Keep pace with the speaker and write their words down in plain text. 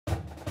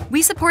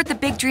We support the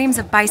big dreams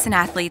of Bison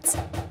athletes.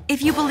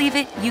 If you believe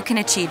it, you can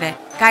achieve it.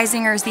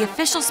 Geisinger is the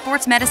official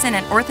sports medicine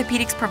and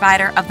orthopedics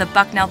provider of the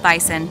Bucknell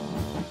Bison.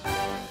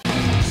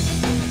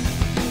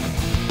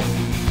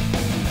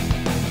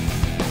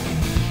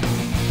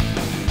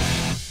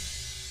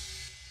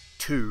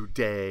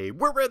 Today,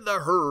 we're in the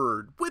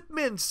herd with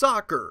men's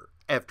soccer.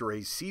 After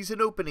a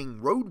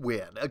season-opening road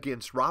win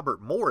against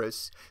Robert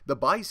Morris, the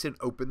Bison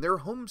opened their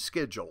home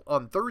schedule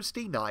on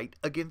Thursday night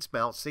against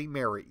Mount St.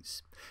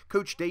 Mary's.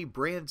 Coach Dave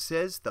Brandt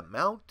says the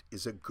Mount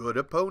is a good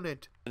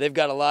opponent. They've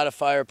got a lot of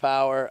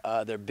firepower.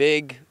 They're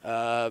big.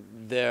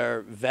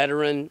 They're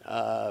veteran,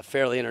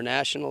 fairly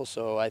international,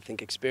 so I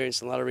think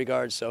experienced in a lot of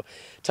regards. So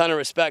ton of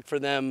respect for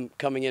them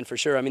coming in for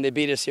sure. I mean, they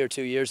beat us here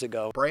 2 years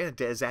ago. Brandt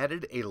has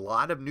added a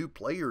lot of new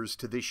players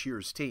to this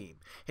year's team,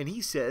 and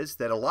he says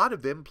that a lot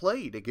of them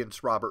played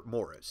against Robert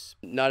Morris.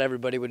 Not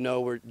everybody would know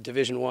we're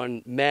Division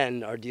I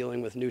men are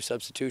dealing with new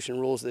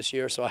substitution rules this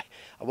year, so I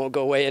won't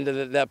go way into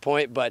that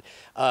point, but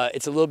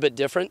it's a little bit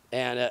different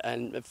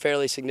and a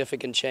fairly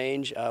significant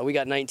change. We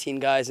got 19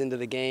 guys into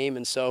the game,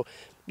 and so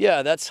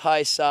yeah, that's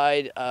high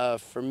side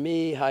for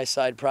me, high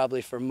side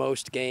probably for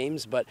most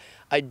games, but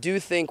I do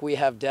think we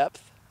have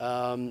depth.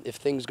 If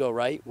things go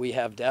right, we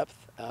have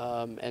depth,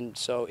 and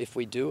so if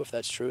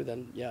that's true,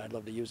 then yeah, I'd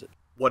love to use it.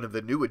 One of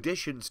the new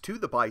additions to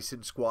the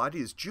Bison squad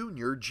is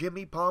junior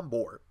Jimmy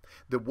Pombor.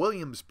 The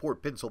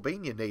Williamsport,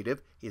 Pennsylvania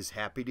native is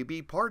happy to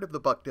be part of the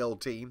Bucknell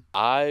team.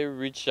 I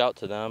reached out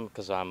to them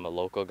because I'm a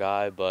local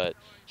guy, but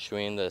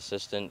Shween, the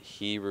assistant,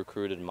 he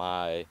recruited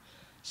my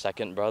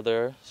second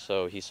brother,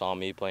 so he saw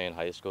me play in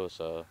high school,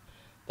 so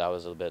that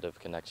was a bit of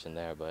connection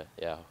there, but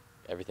yeah,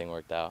 everything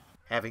worked out.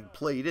 Having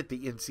played at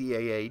the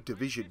NCAA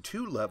Division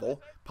II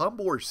level,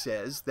 Pombor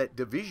says that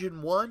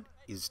Division I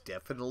is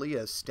definitely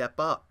a step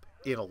up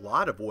in a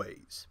lot of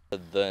ways.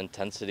 The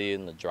intensity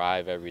and the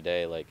drive every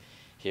day, like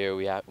here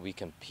we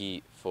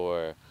compete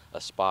for a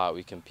spot,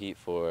 we compete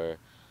for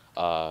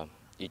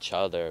each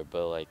other,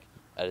 but like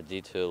at a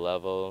D2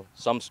 level,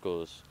 some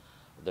schools,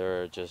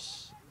 they're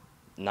just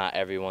not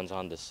everyone's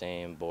on the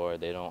same board.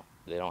 They don't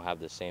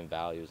have the same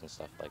values and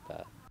stuff like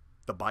that.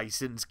 The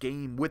Bison's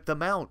game with the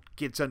Mount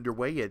gets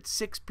underway at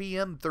 6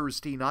 p.m.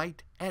 Thursday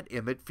night at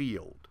Emmett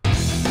Field.